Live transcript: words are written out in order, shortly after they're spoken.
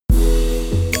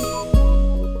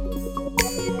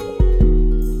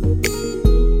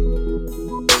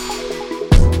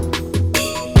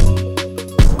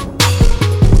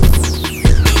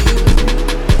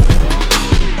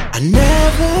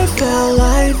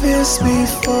this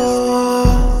before.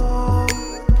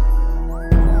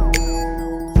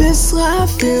 This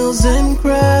life feels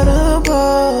incredible.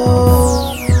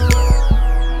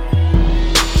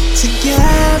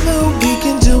 Together we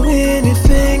can do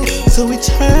anything, so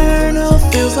eternal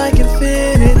feels like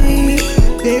infinity.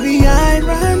 Baby, I'd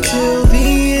run till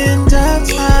the end of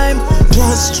time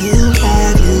just to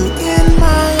have you in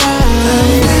my life. I'll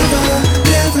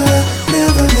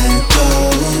never let go.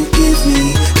 Give me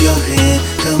your hand,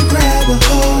 come grab a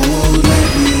hold. Let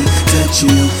me touch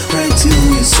you right to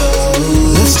your soul.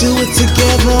 Let's do it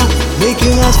together, make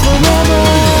it last forever.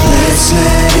 Let's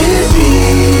let it be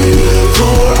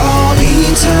for all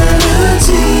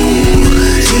eternity,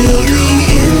 till the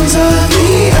ends of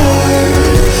the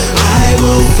earth. I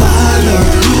will follow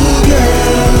you,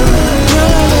 girl.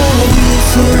 I'll love you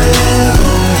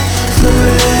forever,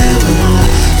 forever,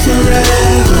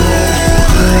 forever.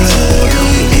 Till the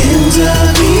ends of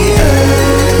the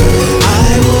earth,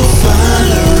 I will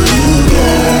follow you,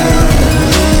 girl.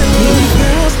 Many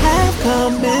girls have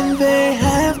come and they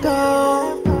have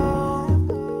gone,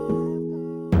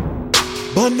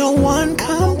 but no one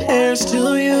compares to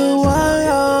you.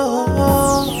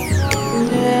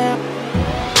 Yeah.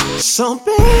 So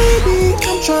baby,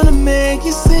 I'm trying to make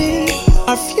you see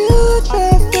our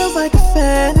future feels like a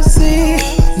fantasy.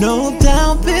 No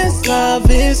doubt this love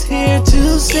is here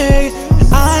to stay,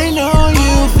 and I know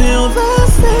you feel the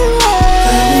same way.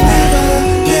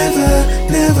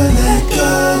 Never let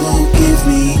go. Give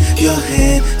me your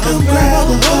hand, come grab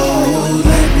a hold.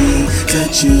 Let me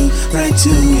touch you right to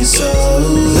your soul.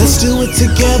 Let's do it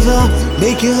together,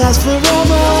 make it last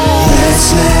forever.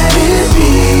 Let's let it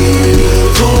be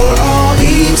for all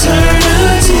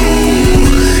eternity,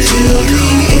 till the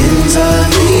ends of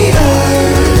the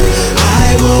earth.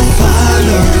 I will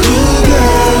follow you,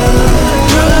 girl.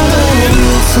 I'll love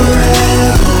you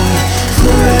forever,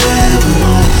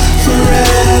 forever,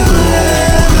 forever.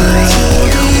 Till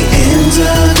the ends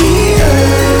of the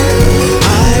earth,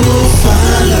 I will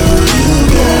follow you,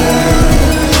 girl.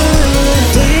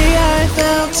 Day I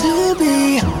felt to be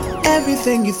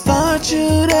everything you thought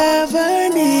you'd ever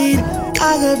need.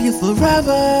 I love you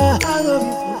forever, I love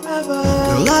you forever,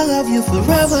 girl, I love you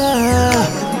forever.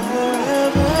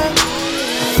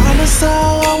 I promise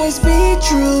I'll always be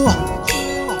true,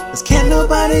 'cause can't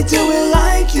nobody do it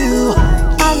like you.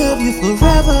 I love you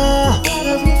forever, I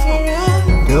love you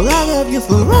forever, girl, I love you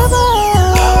forever.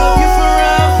 I love you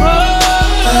forever.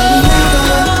 I'll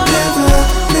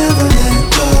never let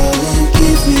go.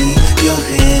 Give me your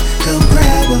hand, come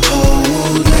grab a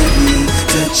hold. Let me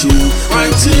touch you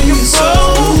right to your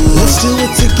soul. Let's do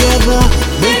it together,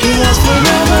 make it last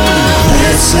forever.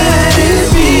 Let's let it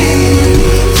be